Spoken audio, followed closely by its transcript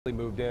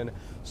Moved in.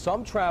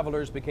 Some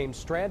travelers became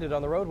stranded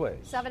on the roadways.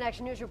 7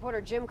 Action News reporter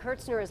Jim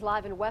Kurtzner is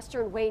live in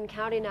western Wayne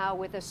County now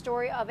with a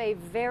story of a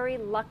very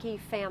lucky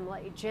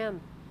family. Jim.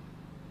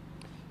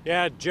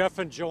 Yeah, Jeff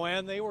and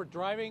Joanne, they were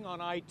driving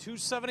on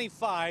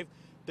I-275.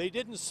 They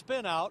didn't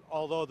spin out,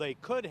 although they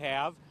could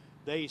have.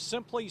 They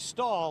simply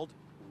stalled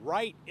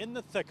right in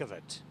the thick of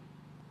it.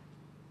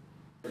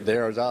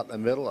 There, I was out in the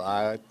middle.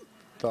 I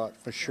thought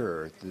for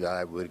sure that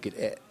I would get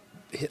hit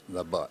in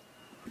the butt.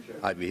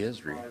 I'd be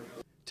history.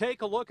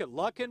 Take a look at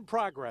Luck in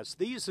Progress.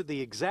 These are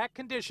the exact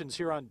conditions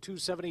here on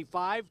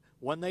 275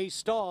 when they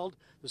stalled.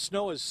 The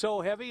snow is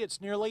so heavy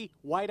it's nearly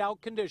whiteout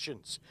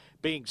conditions.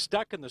 Being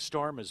stuck in the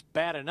storm is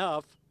bad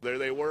enough. There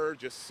they were,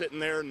 just sitting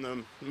there in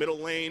the middle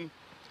lane,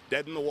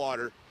 dead in the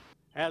water.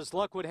 As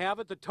luck would have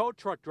it, the tow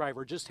truck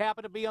driver just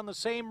happened to be on the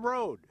same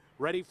road,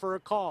 ready for a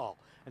call.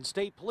 And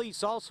state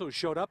police also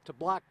showed up to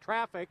block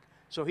traffic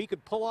so he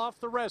could pull off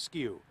the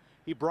rescue.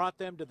 He brought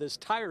them to this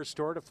tire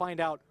store to find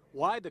out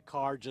why the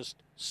car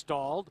just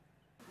stalled.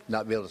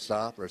 Not be able to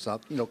stop or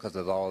something, you know, because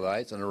there's all the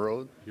ice on the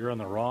road. You're in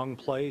the wrong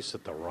place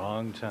at the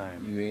wrong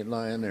time. You ain't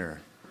lying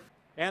there.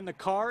 And the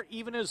car,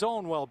 even his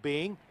own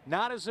well-being,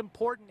 not as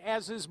important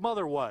as his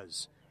mother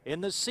was, in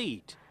the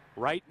seat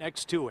right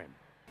next to him.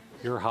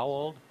 You're how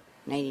old?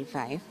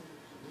 95.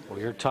 Well,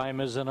 your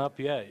time isn't up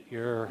yet.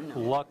 Your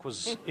luck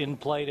was in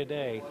play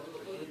today.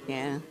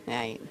 Yeah,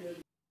 right.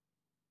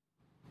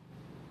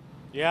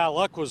 Yeah,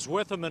 luck was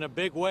with him in a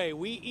big way.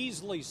 We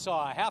easily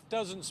saw a half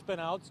dozen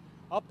spinouts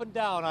up and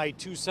down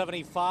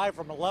I-275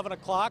 from 11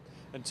 o'clock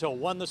until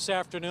 1 this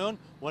afternoon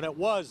when it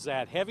was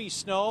that heavy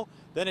snow.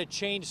 Then it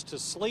changed to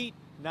sleet.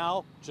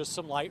 Now just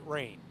some light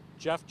rain.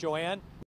 Jeff, Joanne.